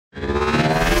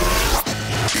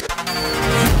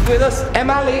with us.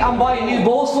 Emily, I'm buying new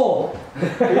balls for.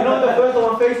 You know the first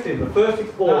one I faced him, the first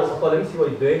 6 balls, I thought, let me see what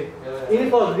he's doing. Even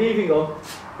if I was leaving him,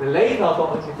 the later I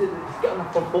thought, just get on the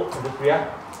front foot and just react.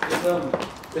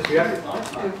 Just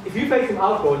react. If you face him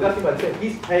outdoors, that's what I said,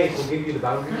 his pace will give you the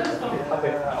boundary.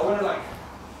 I want to like...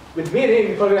 With me and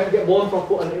him, you probably have to get one front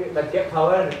foot and like, get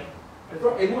power. It's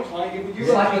much like it. It's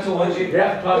like it's towards you.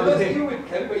 Yeah, try Because with you him. with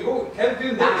Kev, but you go Kev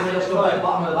doing this. That's when it's got the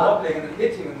bottom of the bat. wobbling and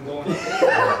hitting and going.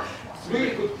 It's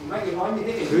really good. Mate, you mind me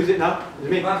hitting? Who's it now? Is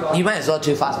it me? You might as well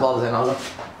 2 fast balls in, Oliver.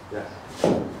 Yeah.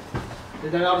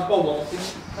 Did they have his ball walking?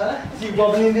 Is he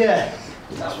wobbling in the air?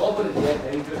 That's wobbling in the air,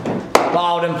 dangerous.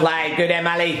 Bold and play. Good,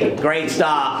 Emily. Great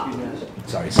start.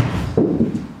 Sorry.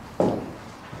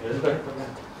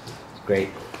 Great.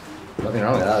 Nothing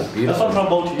wrong with that. That was That's beautiful. not from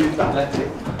ball to use that left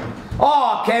it.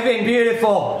 Oh, Kevin,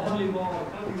 beautiful.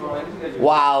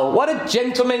 Wow, what a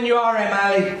gentleman you are,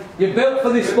 Emily. You're built for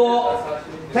this sport.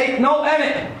 Take note,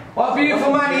 innit? What a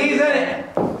beautiful man he is, innit?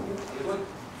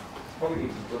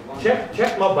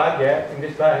 Check my bag, yeah, in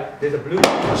this bag. There's a blue.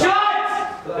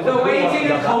 Shot! The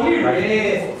waiting and Cody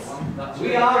wrists.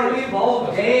 We are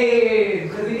involved. Hey,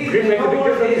 because it is Grip make a big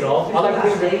difference, you know. I like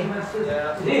this. grip.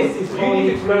 This is You need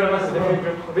to experiment with different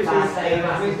grip. This Fast is... save,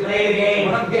 master. Play the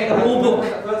game. I'm getting the rule book.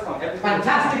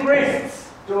 Fantastic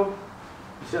wrists. You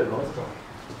should have lost.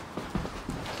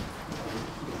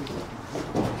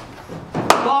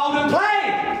 Bold and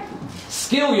play.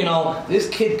 Skill, you know. This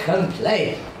kid can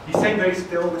play. He's saying very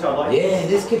still, which I like. Yeah,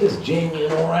 this kid is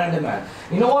genuine all rounder, man.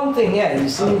 You know one thing, yeah, you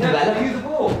see him develop. Use the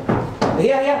ball.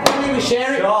 Yeah, probably we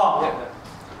share it. Sure.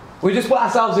 We just put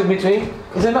ourselves in between.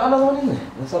 Is there not another one in there?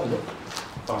 Let's have a look.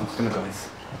 Oh, I'm just gonna go this.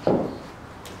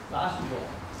 That's Ashby ball.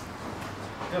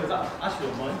 Yeah, was that Ashby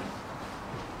or mine?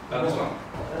 This one.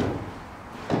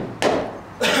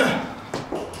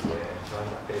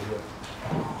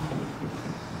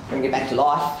 Bring it back to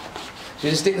life. Should we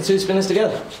just stick the 2 spinners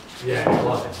together? Yeah, I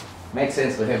like it. Makes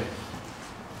sense for him.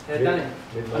 Yeah, Danny.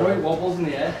 I know it wobbles in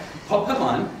the air. Pop it,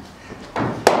 man.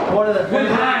 One of the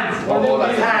With hands!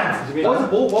 With hands! Why is the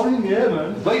ball wobbling in the air,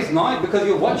 man? But it's nice because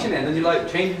you're watching it and then you're like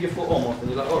changing your foot almost and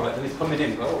you're like, alright, then it's coming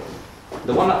in. Oh.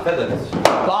 The one that feathered is.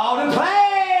 Bold and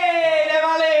play!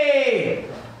 Emily!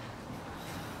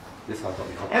 This guy's got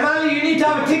me hot. Emily, you need to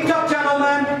have a TikTok channel,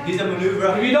 man. He's a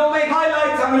maneuver. If you don't make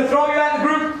highlights, I'm going to throw you out of the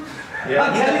group. Yeah. I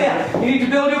tell you, you need to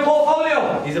build your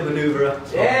portfolio. He's a maneuverer.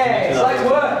 Yeah, it's like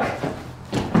work.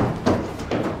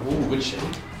 Ooh, good shit.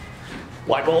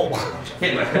 White ball.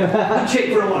 Good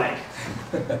shit for a white.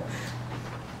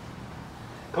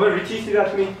 Come on, Richie, see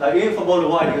that to me? Like, even for ball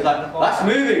wide, he was like, that's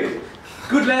moving.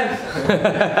 Good length.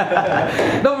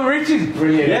 No, but Richie's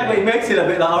brilliant. Yeah, but he makes it a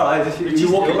bit like, alright, just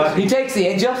you walk it back. He takes the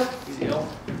edge off. He's ill.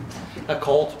 A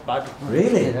cold bag.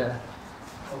 Really? Yeah.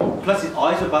 Plus his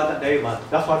eyes were bad that day, man.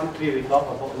 That's why I took 3 weeks off.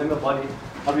 I thought, let me body.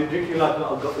 I've been drinking like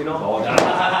I've got, you know.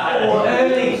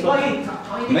 Early.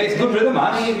 Mate, it's good rhythm,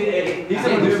 man. He's a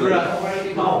maneuverer.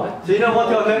 So you know what I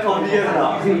learned over the years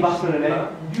now? He's in batsman and then.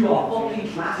 You are fucking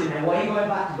classy, man. Why are you going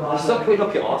back to God? Stop putting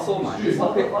up your arsehole, man.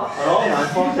 Stop it. I know, man.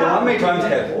 Fuck yeah. How many times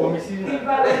have When we see him.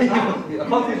 I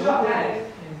can't see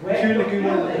that. Tune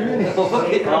Laguna.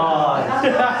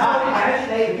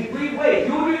 Wait,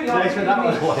 you're doing the Next one, that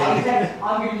was what?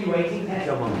 I'm giving you 18 10.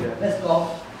 Come on, yeah. Let's go.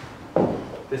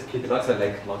 This kid That's a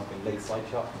leg side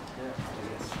shot.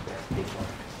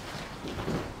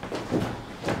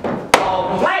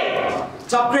 Oh, play!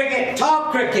 Top cricket,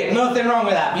 top cricket. Nothing wrong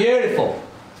with that. Beautiful.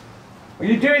 What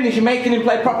you're doing is you're making him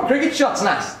play proper cricket shots,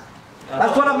 Nas.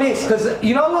 That's what I miss, because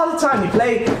you know a lot of the time you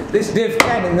play this Div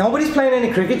 10 and nobody's playing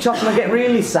any cricket shots and I get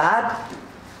really sad.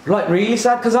 Like really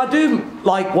sad, because I do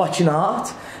like watching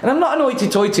art. And I'm not an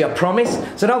hoity-toity, I promise,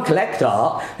 so I don't collect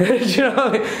art. Do you know what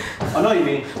I mean? I know what you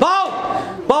mean.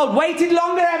 Bold! Bold, waited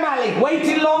longer, Emily,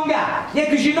 waited longer. Yeah,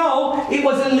 because you know it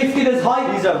wasn't lifted as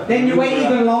high. Then you wait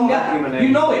even longer. You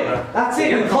know it. That's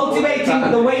it, we're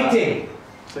cultivating the waiting.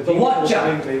 The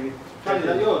watcher. Is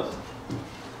that yours?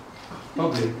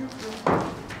 Probably.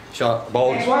 Shot,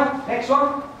 bold. Next one, next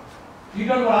one. You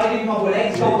done what I did, my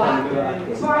legs go back.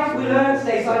 It's fine, we learn,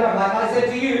 stay side on. Like I said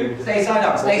to you, stay side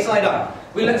on, stay side on.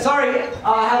 We learn, sorry,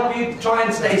 I'll help you try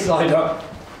and stay side on.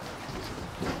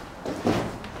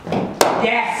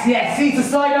 Yes, yes, see, it's a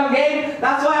side on game.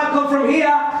 That's why I've come from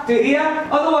here to here.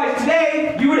 Otherwise,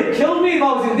 today, you would have killed me if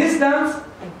I was in this stance.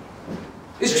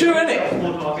 It's true, isn't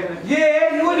it?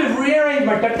 Yeah, you would have rearranged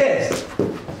my test.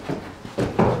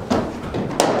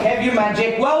 Have you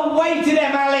magic? Well waited,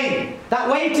 Emily. That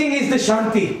waiting is the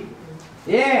shanti.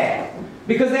 Yeah.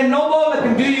 Because then no bowler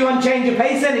can do you and change your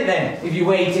pace in it then, if you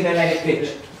wait in and let it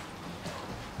pitch.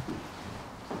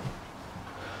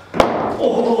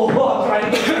 Oh, I'm trying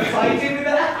to get excited with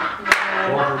that.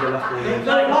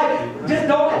 No, like, just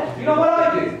don't. You know what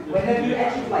I do? When they do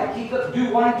extra play,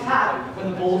 do one tap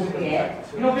when the ball's in the air.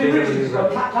 You know, be rigid, just go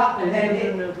tap, tap, and then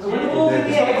hit. So when the ball's in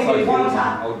the air, you do one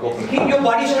tap. Keep your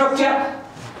body structure.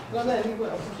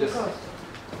 Just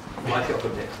light it up a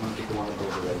bit. I'm going to keep the one that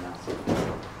goes away now.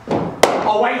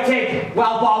 Oh, waited.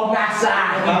 Well bowled, Nasser,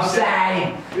 you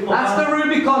say. That's the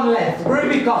Rubicon length.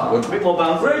 Rubicon. A bit more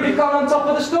bounce. Rubicon on top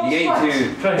of the stumps. You need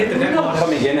to Try and hit the net one.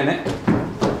 coming in, innit?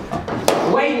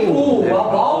 Wait, ooh, well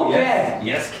bowled, Kev.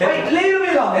 Yes, Kev. Wait, little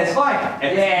bit longer, it's fine.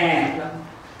 Yeah.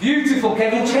 Beautiful,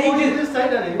 Kevin. What did Changes. you say,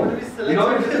 Danny? What did we select? You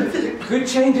know, good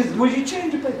changes. Would you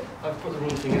change a bit? I've put the wrong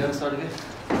thing in the start again.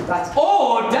 That's.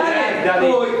 Oh, Danny! Danny.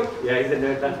 Oh, Yeah, he's a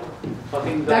nerd, Dan.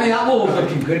 Fucking Danny, that ball was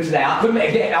looking good today. I couldn't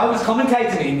make it. I was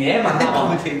commentating it in the air, man. That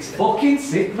one. Fucking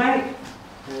sick, mate.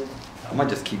 I might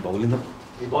just keep bowling them.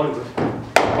 He's bowling good.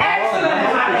 Excellent,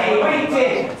 Harry!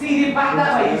 Waited! See, he did back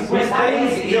that way. He's that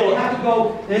easy. You have to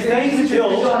go. He's staying still.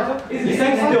 He's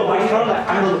staying still, but he's trying to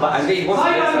angle the bat. And he wants to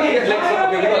get legs up.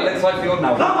 We've got legs side field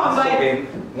now. Come on, mate. In.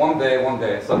 One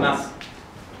there. So Nas,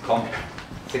 come.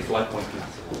 6 life points.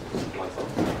 Lights up.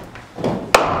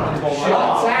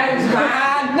 Shot sounds,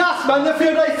 man! Nas, man, the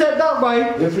field I said that way.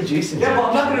 You're producing. Yeah, but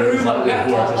I'm not going to ruin my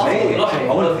Hey, I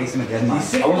want to face him again, man. I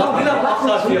want to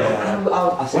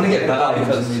get that out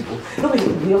because. No, but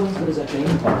he always good as a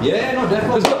training partner. Yeah, no,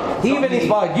 definitely. He even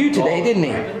inspired you today, didn't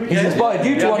he? He's inspired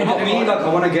you to want to I mean, get. like,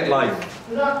 I want to get like.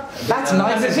 That's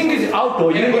nice. And the thing is,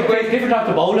 outdoor, you can get different types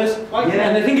of bowlers. Yeah,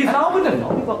 And the thing is, I wouldn't know.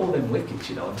 We've got all them wickets,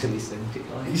 you know, until he's 70.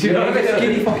 you know, a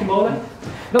skinny fucking bowler.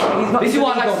 No, but he's not. This is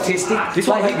why I like- autistic. this is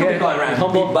why I like like he could be yeah, going around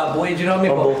humble. big bad boy. Do you know what I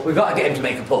mean? Humble. But we've got to get him to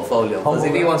make a portfolio because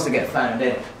if he wants to get found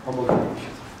in. You want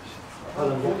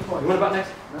about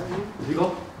next? You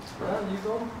go.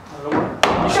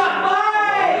 Shot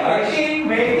by!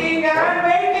 Making and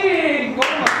making! I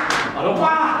don't mind.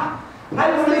 Wow! How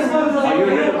do this one? Are you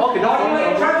ready? Okay, no, How do you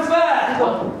make transfer?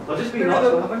 I'll just be nice.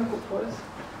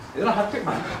 You don't have to,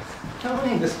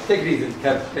 man. Just take it easy,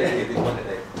 Kev. Take it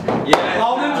easy. Yeah.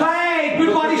 Golden play!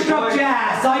 Good body structure!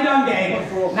 Side on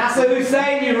game. Nasser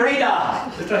Hussain, you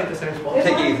reader! Just try to hit the same spot.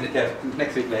 Take it easy, Kev.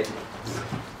 Next week, mate.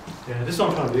 Yeah, this is what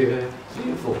I'm trying to do.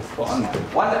 Beautiful.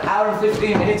 1 hour and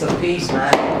 15 minutes of peace,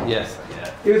 man. Yes.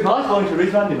 It was nice going to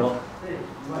Rizwan, you know.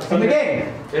 From the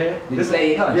game? Yeah. Did you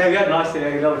say you can't? Yeah, we had a nice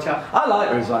day, we had a chat. I like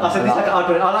Rizwan. I said, this like an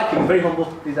outdoor, I like him, very humble.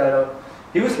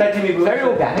 He was sledging me. Very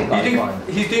organic, I find.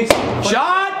 He's doing.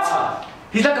 Shot!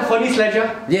 He's like a funny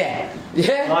sledger. Yeah.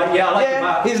 Yeah? Yeah, I like him,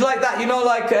 man. He's like that, you know,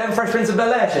 like Fresh Prince of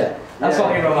Bel-Air shit. That's Yeah.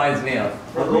 what he reminds me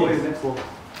of. I'll go with his next ball.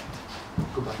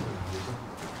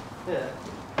 Yeah.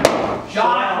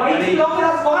 Shot! Wait, it's longer,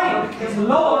 that's fine. It's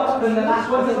lower than the last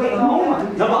one.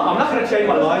 No, but I'm not going to change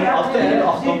my line. I'll stay in the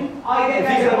off stump. I get If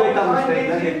he's better. gonna make that mistake,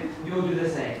 then You'll do the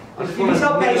same. I just Give wanna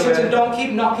yourself make patience it and don't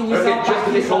keep knocking yourself Okay, just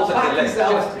a bit closer to the legs.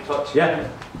 yourself. Just a touch. Yeah.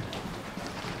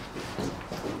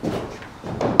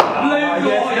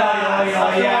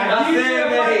 Yeah. You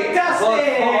did fantastic.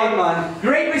 man.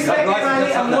 Great respect, That's nice, Ali,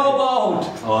 that's and nice. well bowled.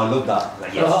 Oh, I love that.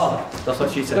 Yes. That's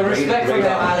what she said. The respect for great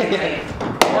them, eye.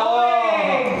 Ali. Oh,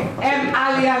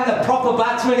 Ali and the proper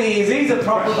batsman he is. He's a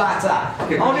proper batter.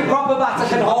 Only proper batter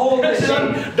can hold the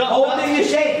shape. Holding the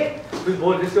shape. Good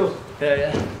ball, this goes.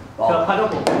 Yeah.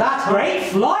 That's great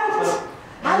flight.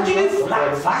 How did you do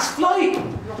that? Fast flight.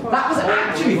 That was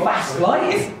actually fast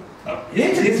flight.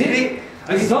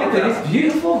 It's something. It's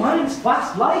beautiful, man. It's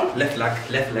fast flight. Left leg.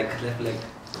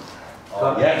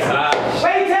 Yes.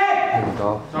 Waited.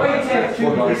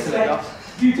 Due respect.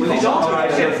 Due to Was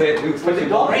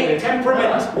great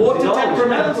temperament. Water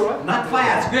temperament. Not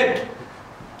fast. Good.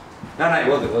 No, it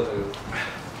was.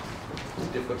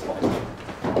 Difficult spot.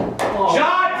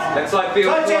 Shot. Left side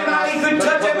field. Touch him, Ali. Good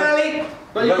touch him, Ali.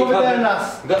 But you covered there,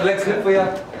 Nas. Got the leg slip for you.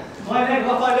 5 leg,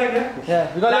 got 5 leg, yeah?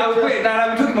 Yeah, we got Now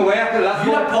we took him away after the last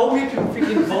You one. not told me to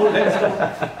freaking bowl and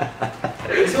stuff.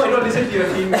 This is why I don't listen to your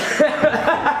team.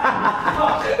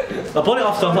 I bought it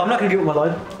off stump, I'm not going to give it my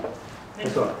line.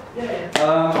 That's alright.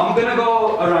 I'm gonna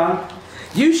go around.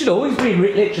 You should always be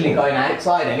literally going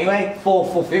outside anyway, 4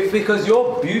 for 5th, because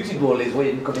your beauty ball is where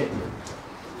you come in.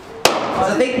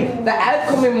 I think the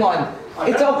outcoming one,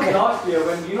 it's okay. Last year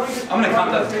when you know I'm gonna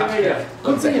count that as catch. Yeah.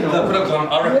 Good thing, you know. Put a on. I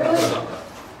reckon I put a on.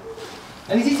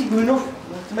 And he's easy good enough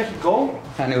to make it go.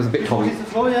 And it was a bit tall. It's the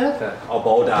floor, yeah. Oh,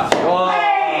 ball dash. Oh.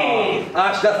 Hey!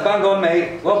 Ash, that's bang on,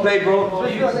 mate. Well played, bro. So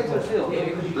you got next to the field.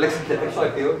 Let's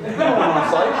side field. On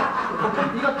our side.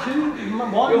 You got two,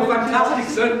 one. You're fantastic,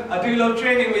 son. I do love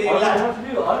training with you, I don't lad. know what to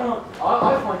do. I don't know. I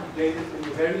find you play this when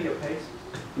you vary your pace.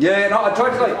 Yeah, no, I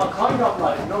tried to like. I kind of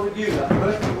like, not with you, that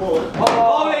first ball.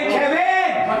 Bowling,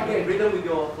 Kevin! trying to get rhythm with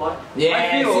your flight.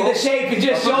 Yeah, see the shape, it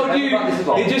just showed you,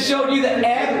 the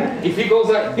M. If he goes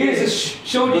like Here's this,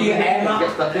 showed you the M.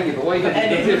 gets that thing, but why you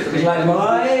And do this? it's like, boy.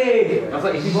 I was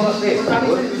like, if you go like this, I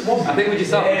think with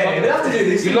yourself, Yeah, you have to do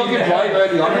this. you love your drive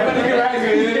early on.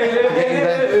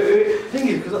 Thing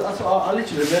is, because that's what I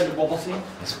literally learned the wobble scene.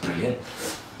 That's brilliant.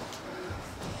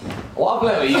 What I've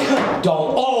learned with you,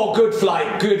 don't. Oh, good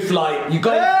flight, good flight. You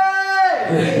got it.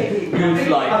 Good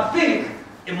flight. I think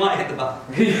it might hit the back.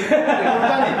 With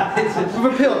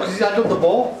a pill, because he's handled the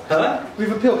ball. Huh?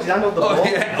 With a pill, because he's handled the ball. Oh,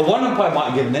 yeah. One umpire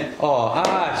might have given it. Oh,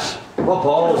 Ash. What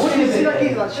ball? What is it? That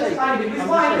It's fine,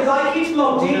 because I keep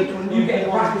floating, you get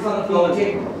practice on the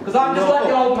floating. Because I'm just like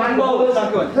the old man bowlers.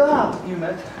 You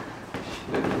meant.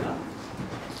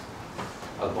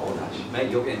 Oh, ball, Ash. Mate,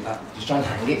 you're getting that. Just trying to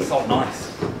hang it. So nice.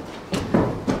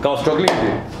 God, struggling to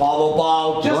do.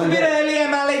 Ball. Just a bit early,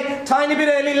 Emily. Tiny bit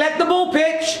early. Let the ball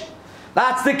pitch.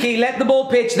 That's the key. Let the ball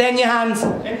pitch, then your hands.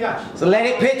 Any catch? So let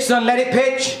it pitch, son. Let it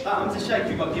pitch. That arm's a shake,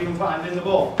 you've got given for handling the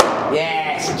ball.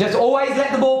 Yes. Just always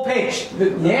let the ball pitch.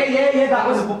 Yeah. That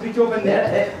was. Pick you up in there.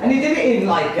 Yeah. And he did it in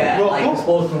like a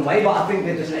sportsman way, but I think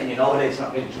they're just letting you know that it's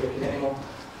not really tricky anymore.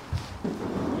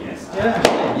 Yes.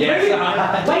 Yes.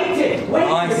 Wait.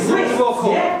 Nice.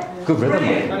 Yeah. Good rhythm.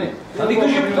 Brilliant.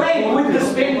 Because you're playing with the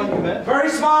spin. Very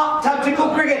smart, tactical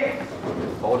cricket.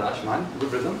 Ball, Ash, man.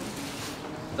 Good rhythm.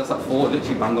 That's like 4,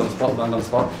 literally bang on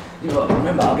spot. You know,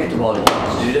 remember, I'll get to ball with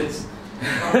students.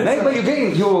 Mate, but you're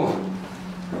getting your.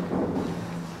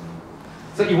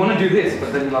 So you want to do this,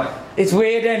 but then you're like, It's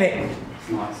weird, isn't it? it's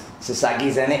nice. It's a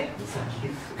saggies, isn't it?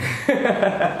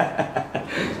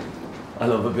 I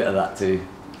love a bit of that too.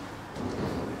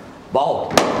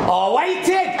 Ball. Oh,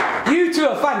 waited! You two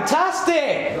are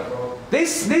fantastic!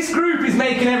 This group is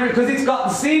making because it's got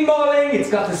the seam bowling, it's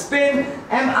got the spin.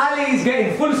 Ali is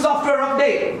getting full software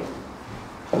update.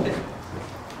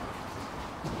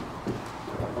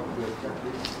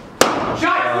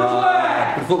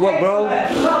 Shot! Good footwork, bro.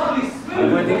 Lovely,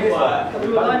 smooth footwork.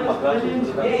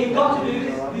 Yeah, you've got to do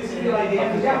this. This is the idea.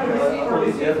 You have to receive or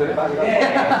receive.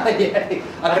 Yeah. Yeah.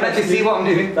 I can actually see what I'm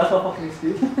doing. That's my fucking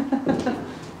excuse.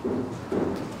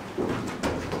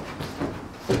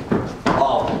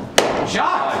 Oh.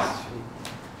 Shot!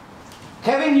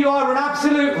 Kevin, you are an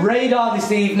absolute radar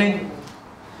this evening.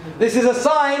 This is a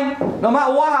sign, no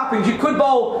matter what happens, you could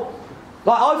bowl.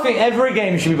 Like, I think every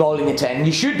game you should be bowling a 10.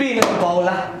 You should be in as a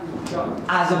bowler.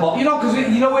 As a bowler. You know, because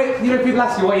you know people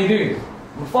ask you, what are you doing?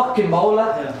 I'm a fucking bowler.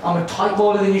 Yeah. I'm a tight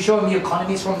bowler, then you're showing me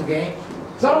economies from the game.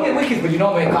 Because I don't get wickets, but you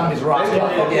know my economy's right.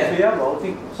 Yeah, bro. I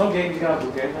think some games you're going to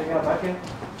have good games, you're going to back in.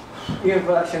 Even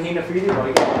for that Shaheen Afridi,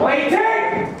 bro.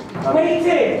 Waiting!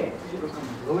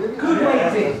 Good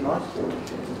waiting. Nice.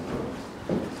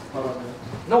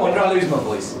 No wonder I lose my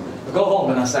voice. I go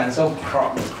home and I sound so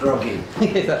groggy. A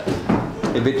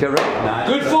bit correct. Nah,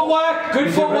 Good footwork,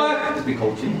 good footwork. Just be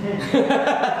coaching.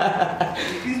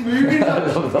 He's moving. I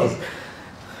love those.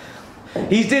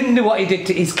 He didn't do what he did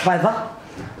to. He's clever.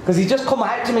 Because he just come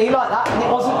out to me like that and it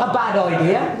wasn't a bad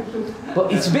idea.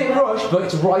 But it's a bit rushed, but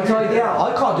it's the right idea.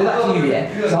 I can't do that to you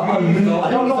yet. So I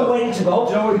don't know when to go.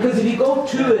 Because if you go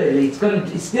too early,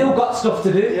 it's still got stuff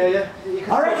to do. Yeah.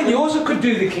 I reckon you also could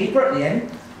do the keeper at the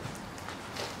end.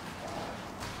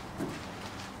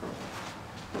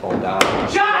 Fall down.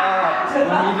 Shot!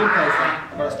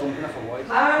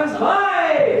 Hands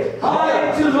high!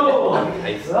 High to low!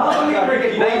 Lovely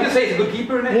cricket. Now you just say it's a good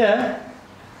keeper, innit? Yeah.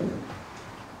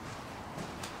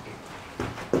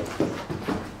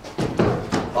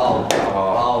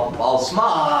 Oh,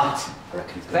 smart.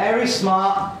 Very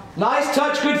smart. Nice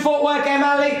touch, good footwork,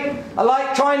 Emily. I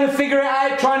like trying to figure it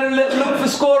out, trying to look for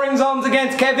scoring zones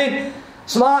against Kevin.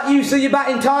 Smart use of your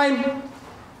batting time.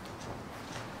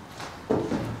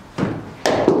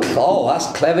 Oh, that's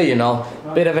clever, you know.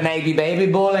 Bit of an AB baby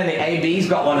ball, and AB's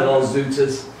got one of those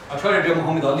zooters. I tried to do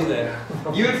Muhammad Ali there.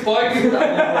 You had 5 people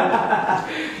that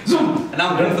one. Zoom! And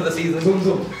I'm done for the season. Zoom,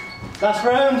 zoom. Last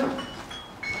round.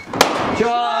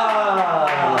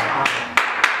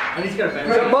 I need to get a bench.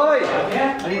 Good boy!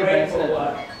 Yeah? I need a bench.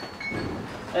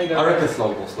 There you go. I reckon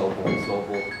slow ball.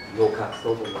 Low cat,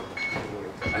 slow ball.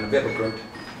 And a bit of a grunt.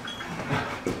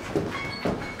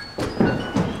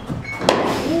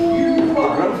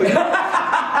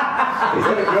 Is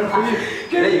that a grunt for you?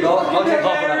 There you go. I'll take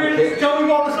half of that kick. Tell me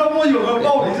what the slow ball you're going to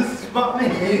bowl. He just smacked me.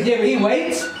 Yeah, he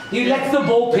waits. He lets the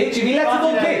ball pitch. If he lets the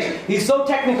ball pitch, he's so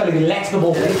technical, he lets the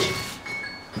ball pitch.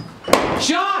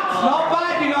 Shot! Not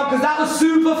bad, you know, because that was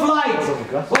super flight.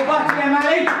 Go back to them,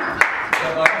 Ali.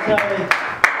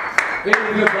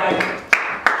 Really good flight.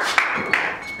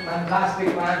 Fantastic,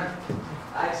 man.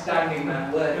 Outstanding,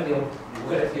 man.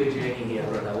 Worth your journey here,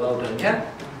 brother. Well done, yeah?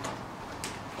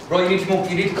 Right,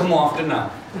 you need to come more often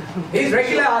now. He's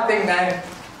regular, I think, now.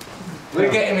 We'll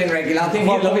get him in regular. I think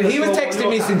he'll love it. He was texting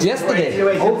me since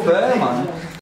yesterday. Oh, fair, man.